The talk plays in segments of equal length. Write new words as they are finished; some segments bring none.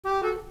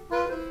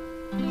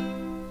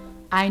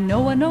I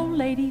know an old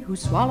lady who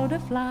swallowed a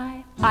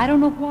fly. I don't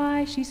know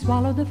why she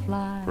swallowed the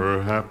fly.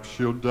 Perhaps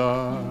she'll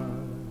die.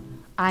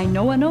 I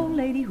know an old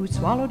lady who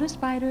swallowed a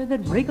spider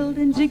that wriggled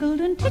and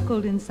jiggled and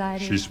tickled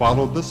inside her. She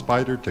swallowed the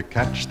spider to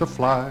catch the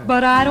fly.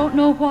 But I don't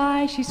know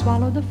why she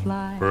swallowed the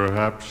fly.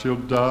 Perhaps she'll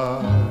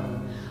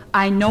die.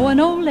 I know an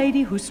old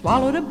lady who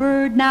swallowed a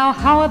bird. Now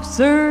how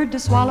absurd to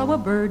swallow a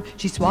bird.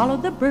 She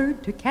swallowed the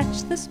bird to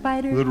catch the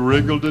spider That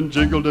wriggled and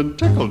jiggled and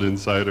tickled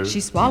inside her.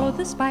 She swallowed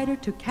the spider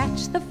to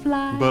catch the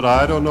fly. But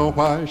I don't know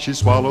why she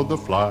swallowed the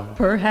fly.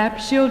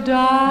 Perhaps she'll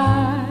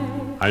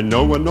die. I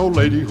know an old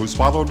lady who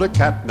swallowed a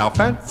cat. Now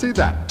fancy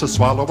that, to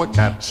swallow a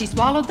cat. She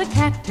swallowed the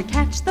cat to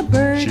catch the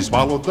bird She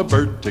swallowed the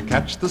bird to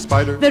catch the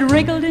spider that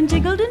wriggled and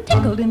jiggled and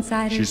tickled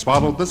inside her. She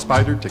swallowed the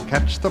spider to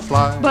catch the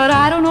fly. But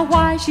I don't know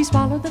why she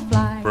swallowed the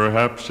fly.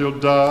 Perhaps she'll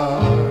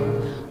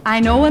die. I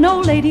know an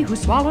old lady who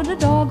swallowed a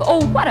dog.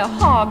 Oh, what a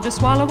hog to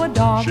swallow a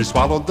dog. She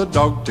swallowed the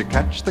dog to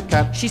catch the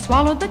cat. She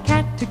swallowed the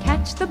cat to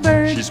catch the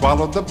bird She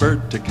swallowed the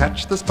bird to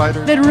catch the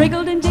spider that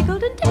wriggled and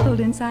jiggled and tickled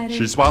inside her.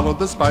 She swallowed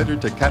the spider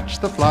to catch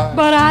the fly.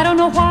 But I don't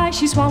know why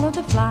she swallowed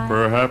the fly.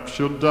 Perhaps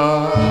she'll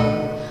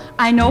die.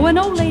 I know an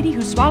old lady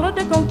who swallowed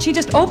a goat. She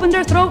just opened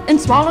her throat and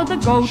swallowed the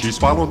goat. She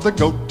swallowed the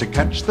goat to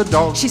catch the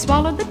dog. She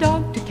swallowed the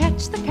dog to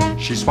catch the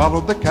cat. She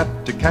swallowed the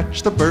cat to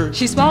catch the bird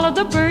She swallowed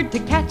the bird to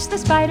catch the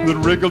spider that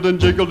wriggled and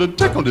jiggled and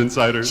tickled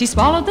inside her. She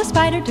swallowed the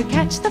spider to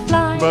catch the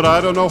fly. But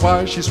I don't know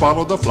why she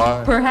swallowed the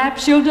fly.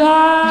 Perhaps she'll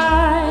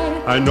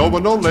die. I know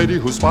an old lady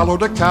who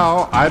swallowed a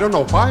cow. I don't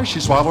know why she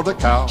swallowed a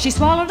cow. She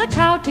swallowed a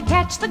cow to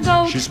catch the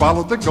goat. She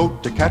swallowed the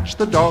goat to catch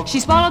the dog. She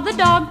swallowed the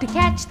dog to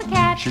catch the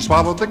cat. She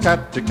swallowed the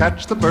cat to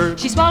catch the bird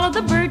She swallowed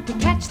the bird to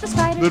catch the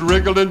spider that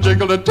wriggled and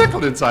jiggled and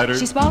tickled inside her.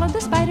 She swallowed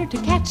the spider to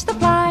catch the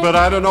fly. But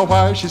I don't know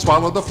why she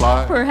swallowed the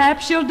fly.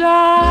 Perhaps she'll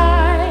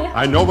die.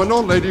 I know an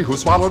old lady who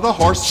swallowed a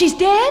horse. She's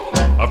dead?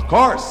 Of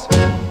course.